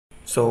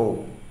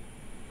So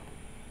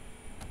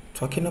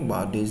talking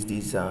about this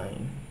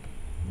design,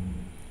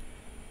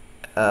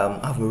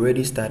 I've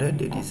already started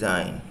the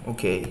design,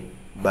 okay,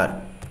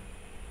 but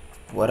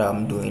what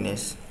I'm doing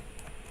is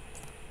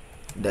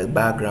the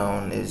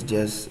background is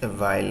just a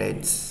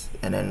violet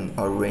and an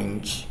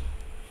orange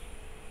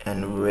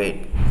and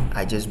red.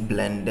 I just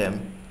blend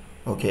them,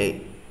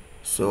 okay.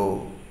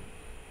 So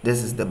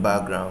this is the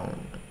background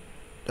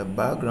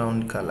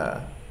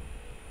color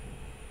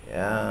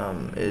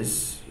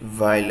is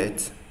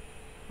violet,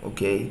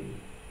 okay.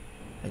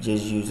 I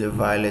just use a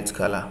violet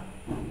color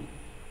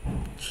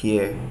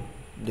here.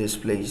 This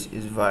place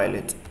is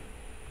violet,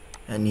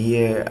 and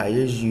here I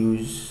just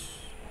use,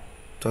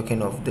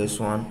 talking of this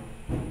one,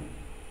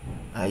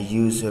 I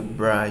use a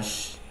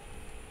brush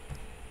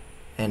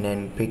and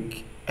then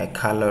pick a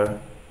color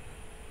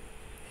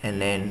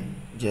and then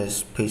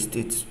just paste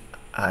it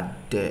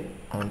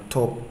on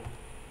top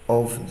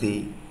of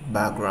the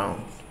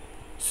background,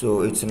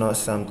 so it's not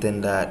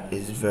something that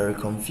is very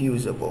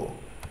confusable,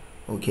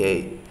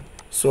 okay.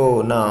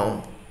 So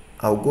now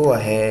I'll go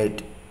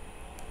ahead.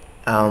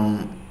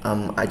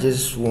 I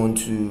just want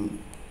to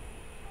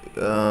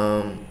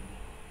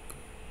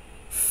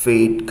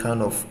fade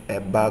kind of a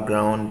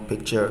background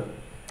picture,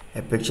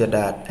 a picture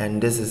that,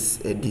 and this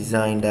is a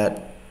design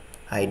that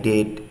I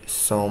did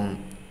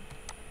some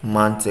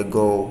months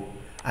ago.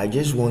 I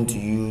just want to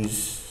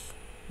use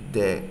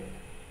the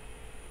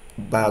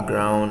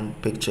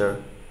background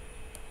picture,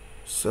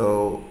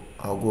 so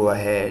I'll go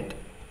ahead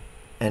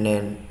and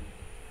then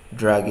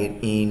drag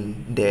it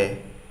in there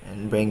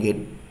and bring it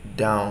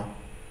down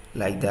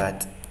like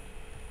that,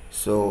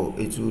 so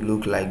it will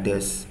look like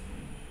this,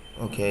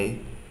 okay,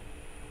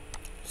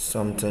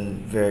 something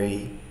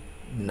very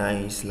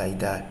nice like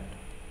that.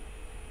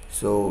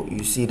 So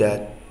you see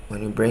that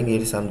when you bring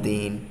it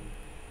something,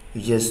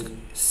 you just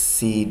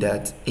see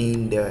that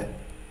in the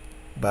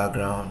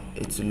background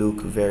it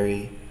look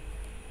very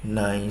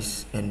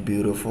nice and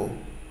beautiful,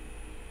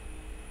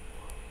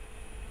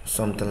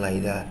 something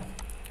like that,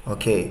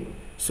 okay.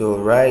 So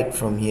right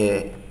from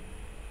here,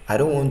 I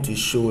don't want to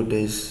show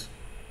this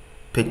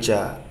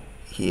picture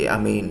here, I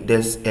mean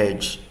this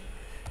edge,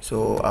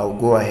 so I'll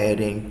go ahead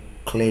and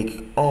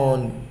click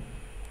on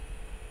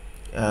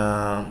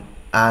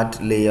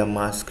add layer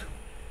mask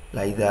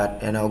like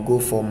that, and I'll go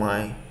for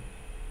my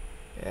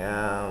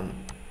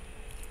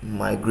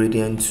my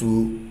gradient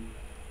tool,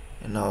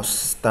 and I'll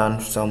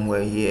stand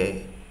somewhere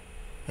here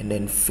and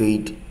then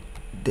fade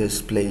this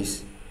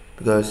place,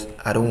 because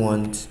I don't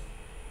want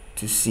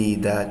to see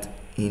that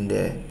in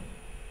there.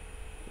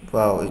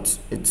 Wow,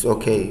 it's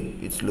okay,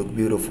 it look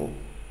beautiful,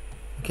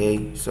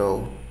 okay.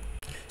 So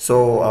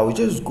I'll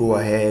just go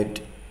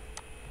ahead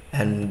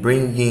and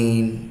bring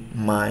in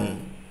my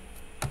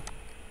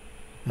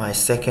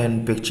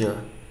second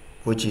picture,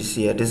 which is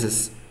here. This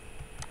is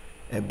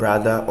a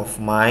brother of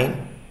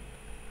mine,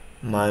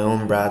 my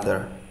own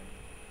brother,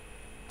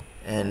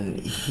 and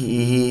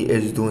he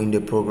is doing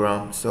the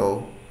program,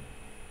 so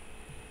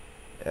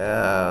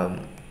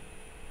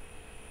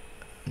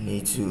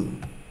need to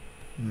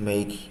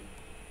make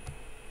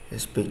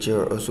his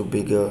picture also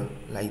bigger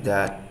like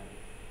that.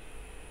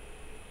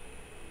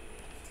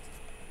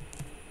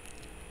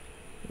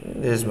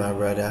 This is my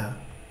brother.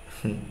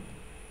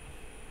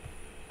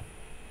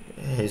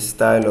 His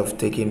style of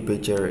taking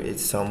picture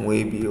is some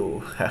way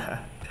below.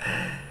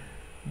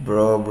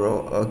 bro.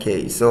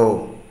 Okay,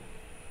 so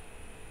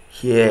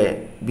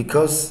here,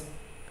 because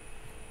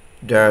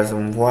there are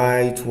some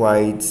white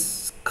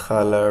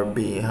color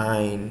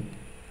behind,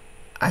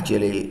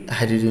 actually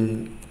I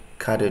didn't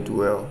cut it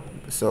well,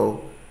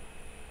 so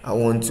I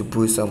want to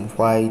put some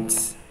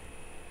white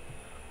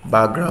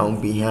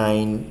background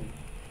behind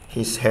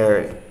his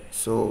hair,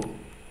 so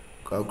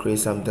I'll create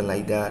something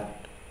like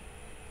that,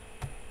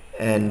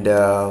 and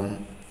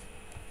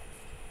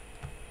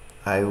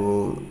I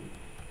will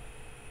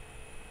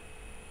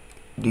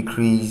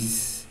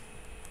decrease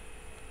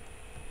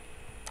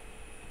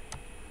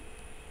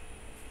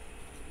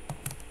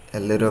a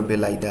little bit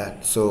like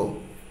that,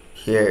 so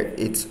here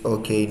it's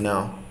okay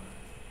now.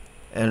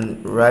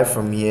 And right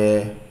from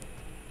here,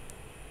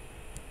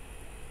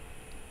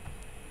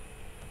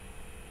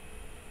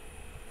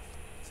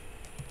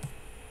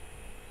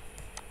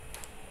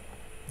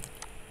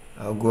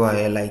 I'll go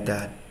ahead like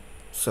that.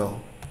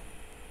 So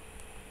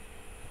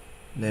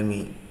let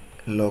me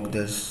lock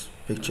this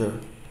picture,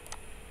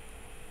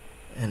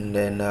 and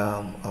then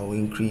I'll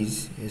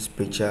increase his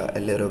picture a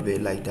little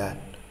bit like that,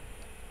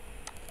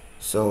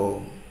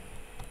 so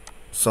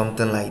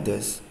something like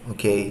this,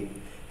 okay.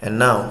 And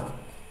now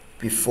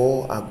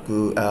before I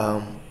go,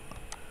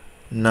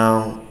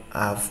 now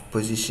I've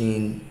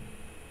positioned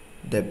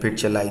the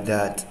picture like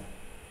that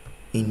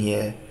in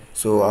here,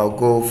 so I'll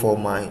go for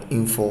my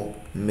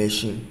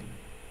information.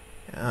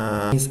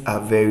 These are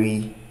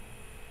very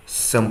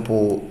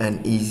simple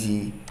and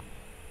easy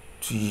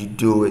to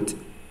do it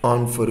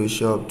on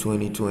Photoshop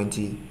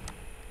 2020.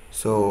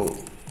 So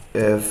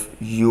if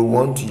you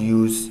want to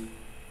use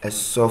a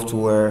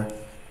software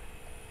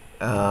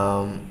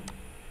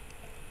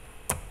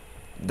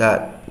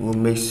that will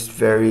make it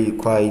very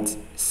quite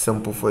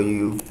simple for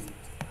you.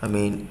 I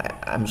mean,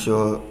 I'm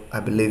sure, I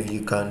believe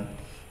you can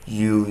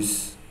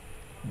use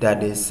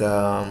that is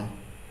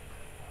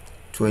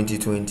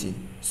 2020.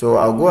 So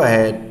I'll go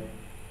ahead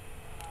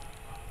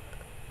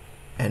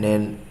and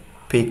then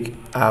pick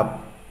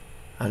up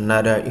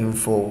another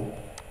info,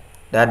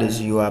 that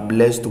is, you are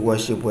blessed to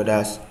worship with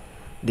us.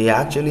 They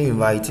are actually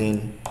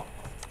inviting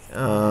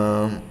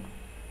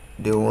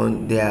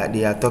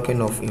they are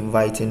talking of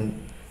inviting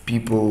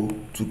people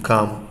to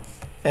come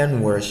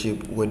and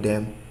worship with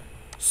them.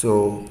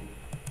 So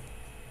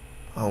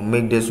I'll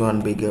make this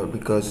one bigger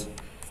because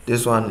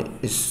this one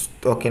is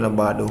talking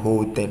about the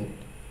whole thing.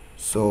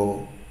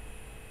 So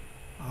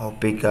I'll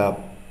pick up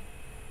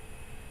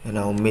and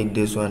I'll make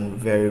this one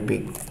very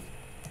big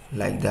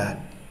like that.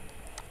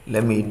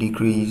 Let me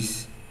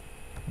decrease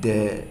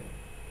the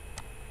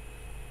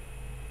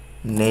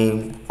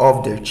name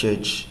of the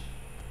church.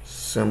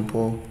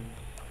 Simple.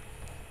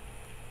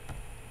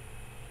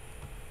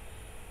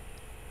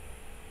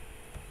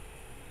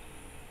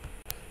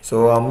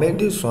 So I'll make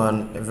this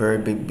one a very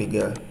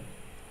bigger,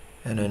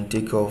 and then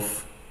take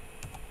off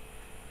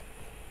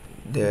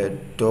the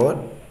dot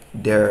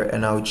there,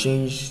 and I'll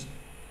change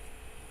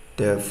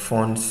the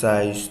font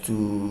size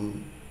to,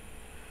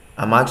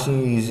 I'm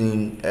actually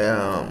using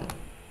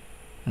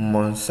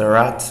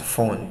Montserrat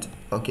font.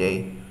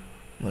 Okay,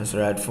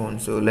 Montserrat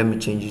font. So let me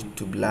change it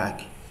to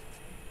black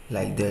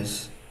like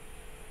this.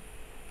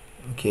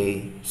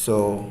 Okay,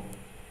 so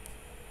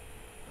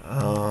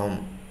I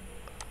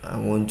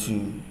want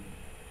to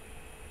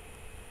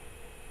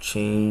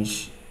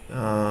change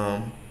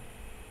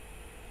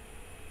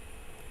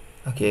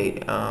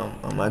okay,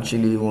 I'm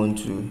actually want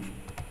to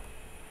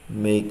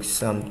make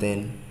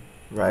something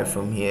right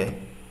from here.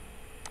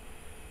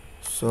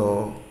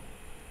 So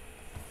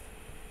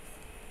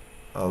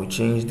I'll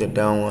change the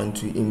down one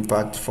to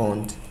impact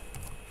font,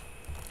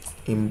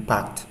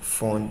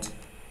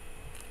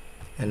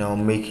 and I'll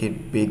make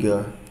it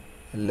bigger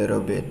a little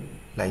bit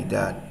like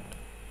that,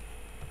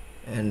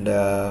 and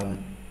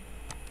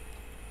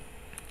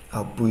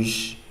I'll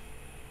push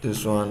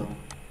this one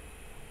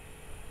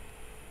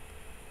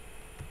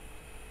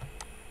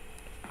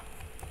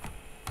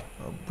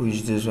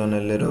a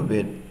little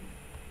bit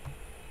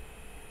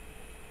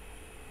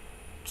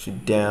to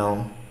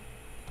down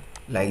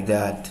like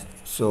that.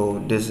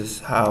 So this is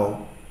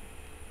how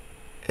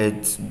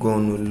it's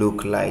going to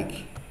look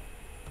like.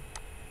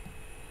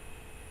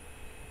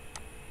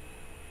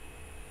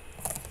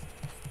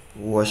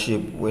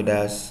 Worship with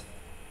us.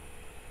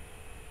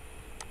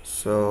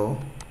 So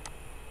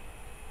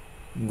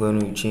I'm going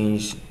to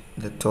change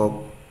the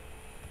top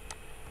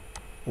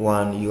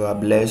one, you are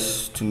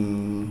blessed,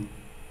 to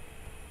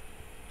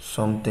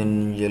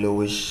something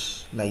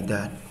yellowish like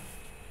that.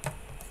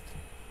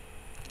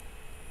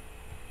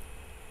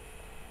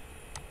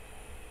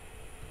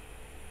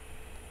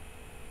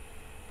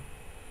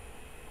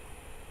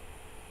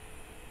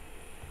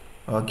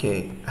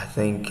 Okay, I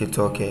think it's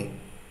okay.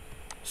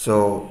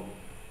 So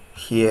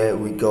here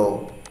we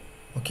go.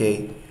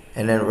 Okay,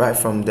 and then right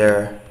from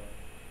there,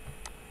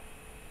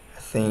 I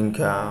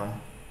think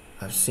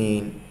I've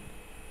seen,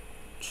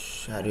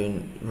 I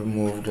didn't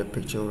remove the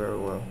picture very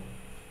well,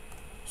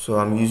 so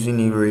I'm using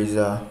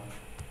eraser.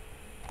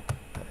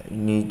 I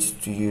need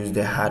to use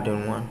the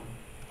hardened one,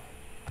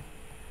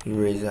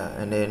 eraser,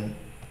 and then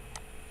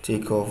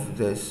take off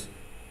this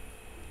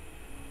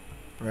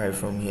right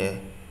from here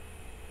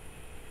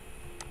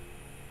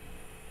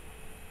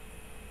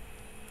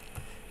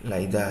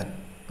like that.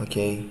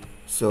 Okay,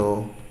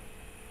 so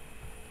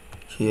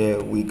here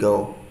we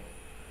go,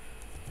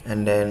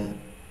 and then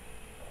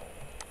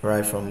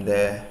right from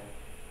there,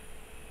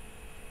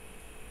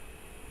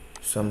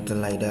 something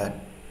like that.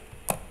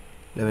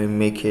 Let me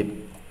make it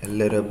a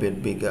little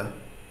bit bigger.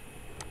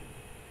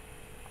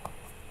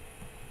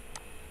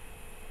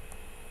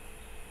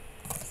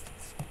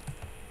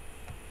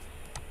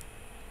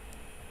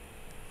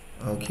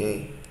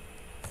 Okay,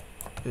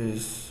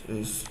 this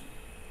is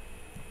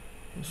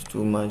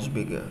too much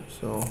bigger,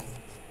 so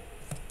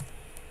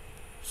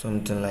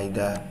something like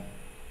that,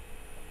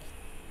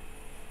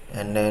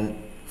 and then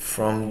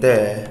from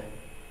there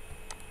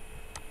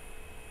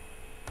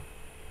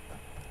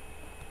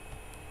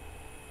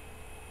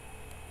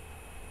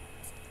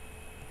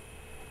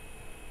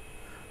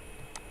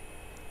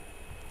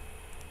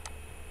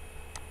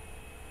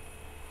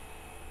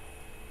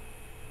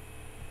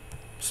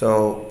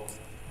so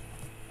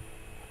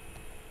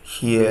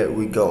here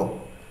we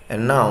go,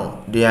 and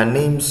now their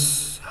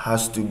names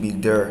has to be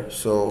there.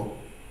 So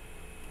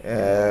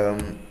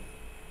I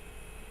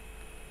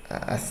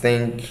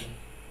think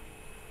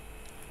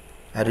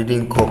I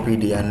didn't copy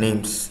their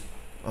names,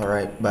 all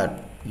right,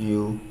 but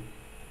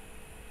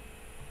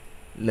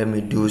let me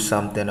do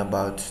something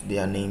about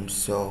their names,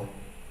 so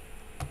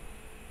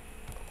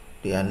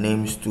their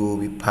names to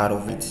be part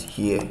of it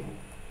here.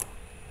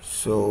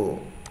 So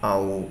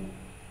I'll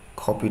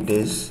copy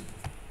this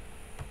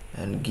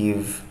and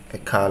give a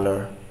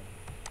color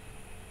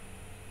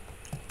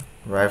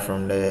right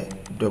from there,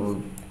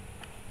 double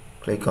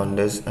click on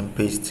this and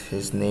paste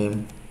his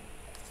name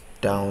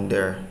down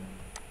there.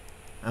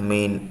 I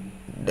mean,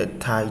 the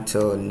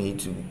title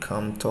needs to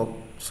become top,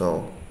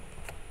 so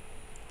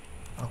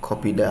I'll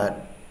copy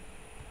that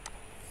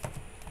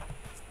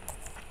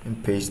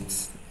and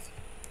paste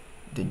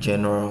the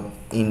general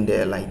in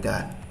there like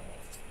that.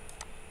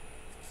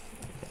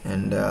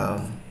 And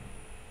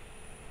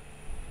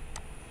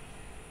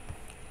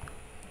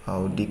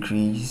I'll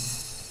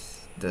decrease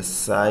the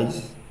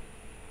size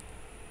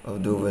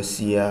of the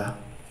overseer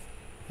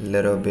a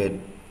little bit,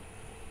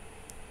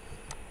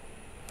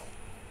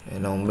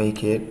 and I'll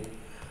make it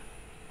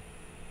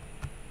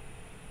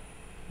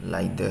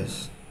like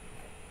this,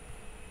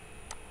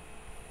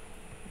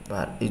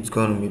 but it's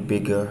gonna be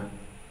bigger,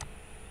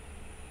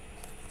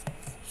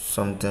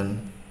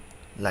 something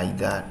like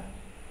that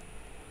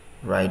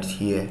right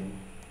here.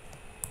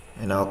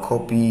 And I'll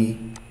copy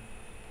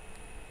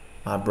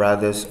my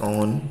brother's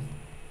own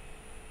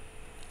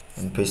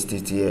and paste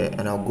it here,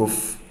 and I'll go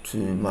to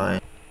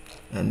mine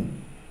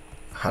and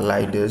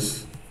highlight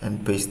this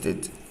and paste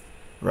it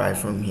right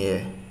from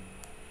here.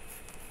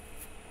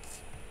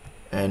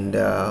 And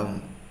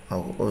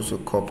I'll also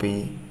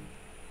copy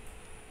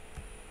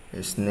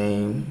his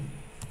name,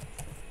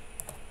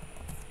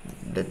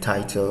 the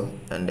title,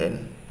 and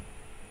then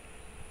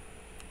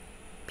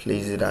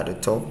place it at the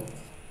top.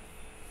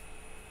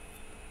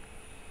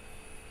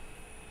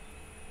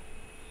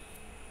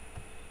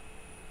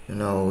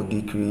 And I'll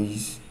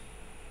decrease.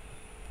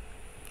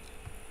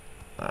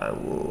 I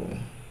will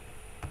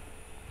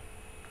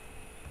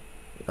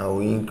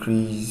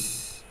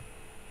increase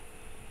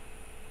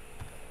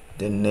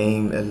the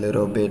name a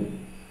little bit.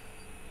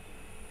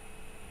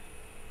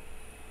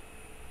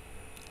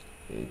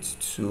 It's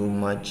too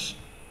much.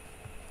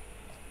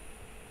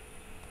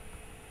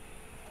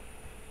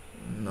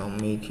 And I'll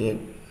make it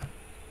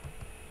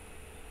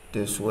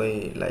this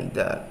way, like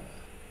that.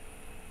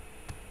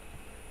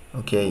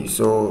 Okay,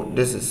 so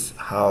this is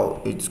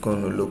how it's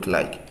going to look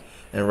like.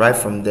 And right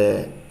from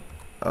there,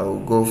 I'll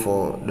go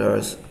for,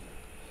 there's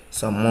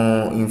some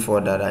more info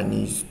that I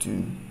need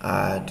to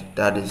add.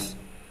 That is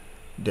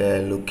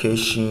the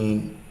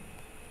location,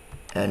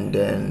 and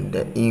then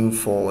the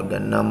info, the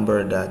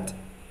number that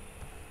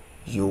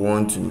you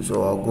want to.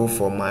 So I'll go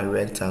for my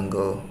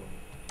rectangle,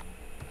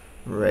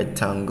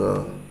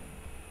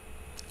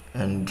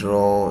 and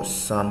draw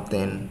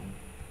something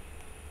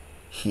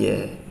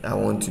here. I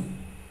want to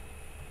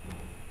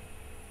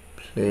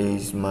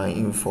place my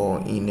info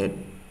in it.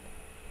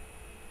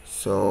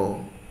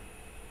 So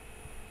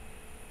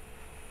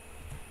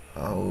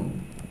I'll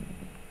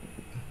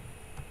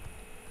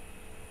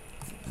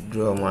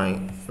draw my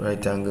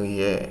rectangle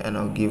here, and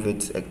I'll give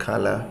it a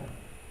color.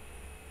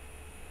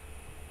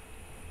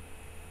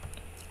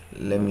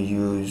 Let me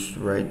use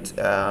red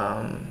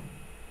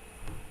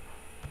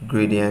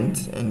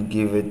gradient and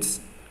give it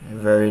a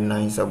very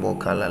niceable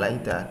color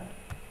like that.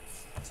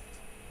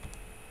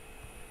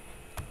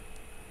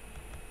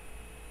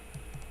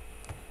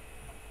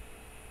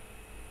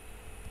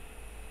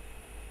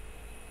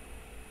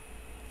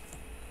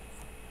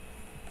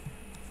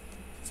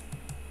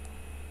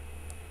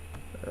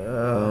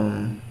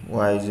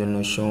 Why is it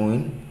not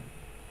showing?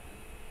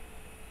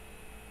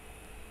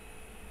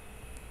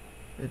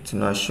 It's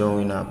not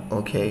showing up.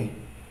 Okay,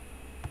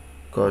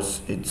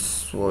 because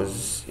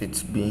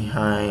it's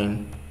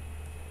behind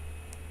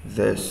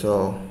there,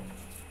 so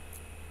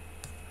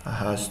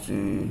I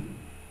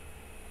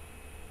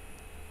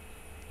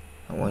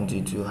want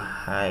it to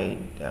hide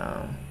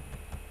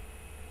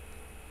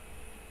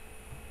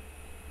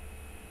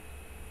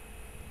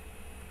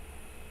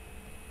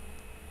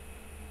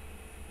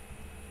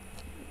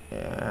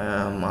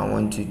I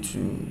want it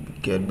to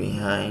get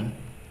behind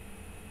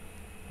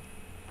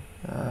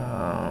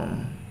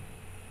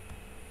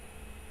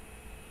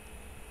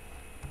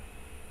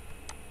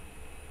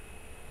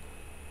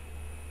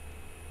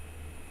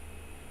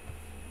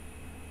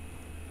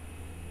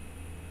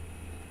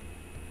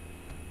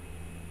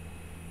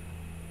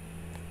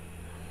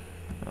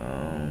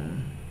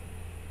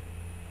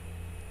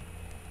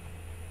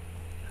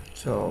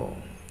so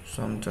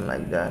something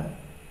like that.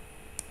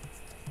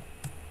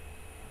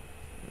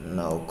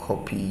 Now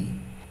copy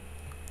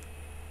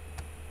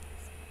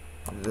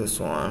this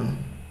one,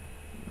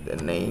 the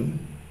name,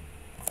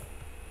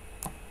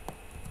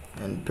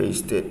 and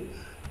paste it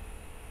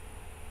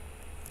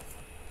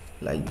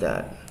like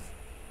that.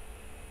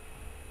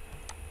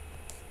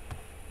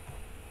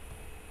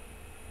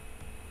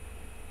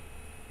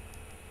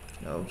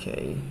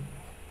 Okay,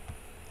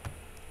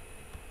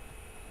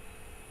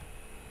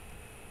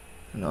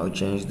 and I'll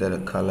change the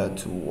color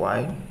to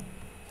white.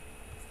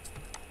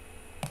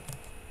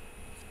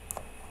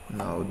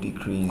 Now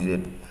decrease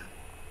it.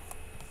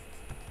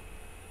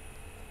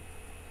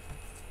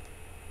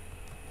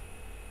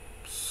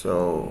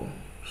 So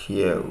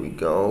here we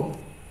go.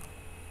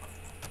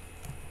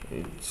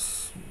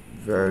 It's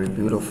very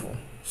beautiful.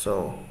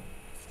 So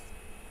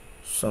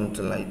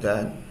something like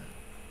that.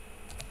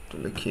 The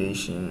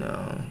location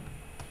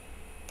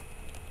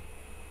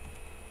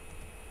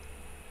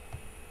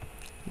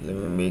let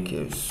me make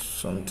it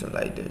something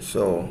like this.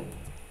 So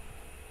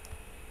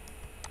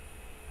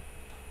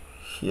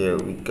here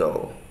we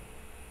go.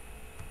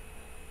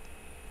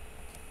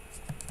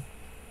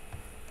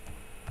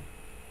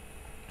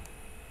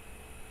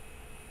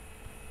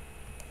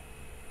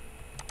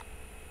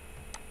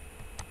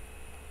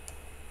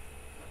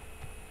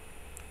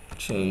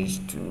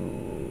 Change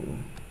to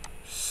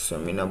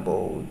seminar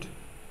bold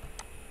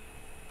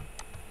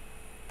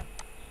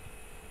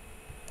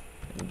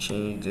and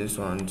change this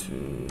one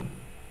to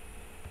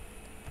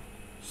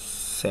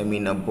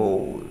seminar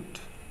bold.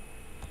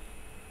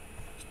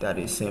 That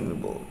is semi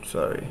bold,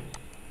 sorry.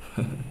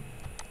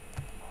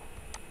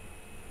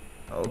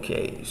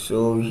 Okay,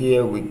 so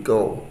here we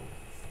go.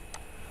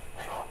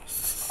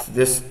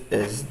 This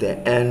is the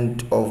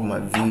end of my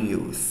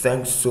video.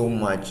 Thanks so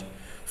much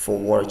for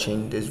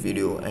watching this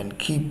video, and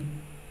keep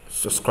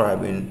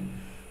subscribing,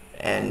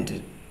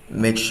 and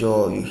make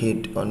sure you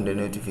hit on the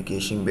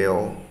notification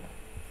bell,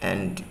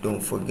 and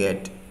don't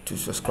forget to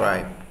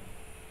subscribe.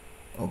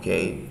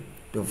 Okay,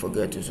 don't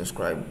forget to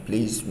subscribe.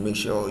 Please make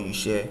sure you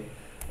share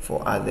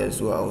for others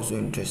who are also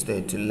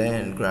interested to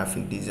learn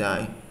graphic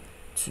design,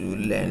 to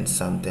learn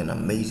something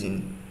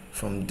amazing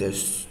from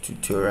these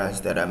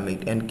tutorials that I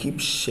make, and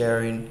keep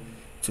sharing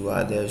to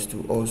others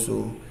to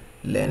also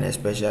learn,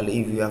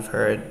 especially if you have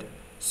heard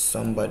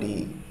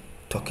somebody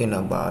talking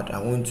about,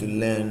 I want to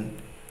learn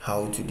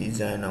how to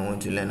design, I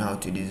want to learn how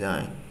to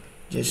design.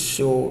 Just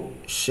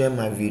share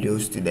my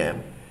videos to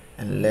them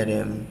and let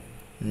them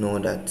know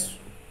that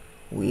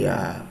we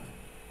are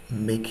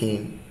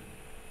making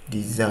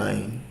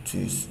design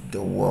to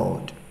the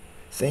world.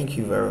 Thank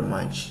you very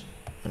much,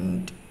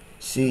 and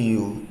see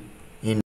you in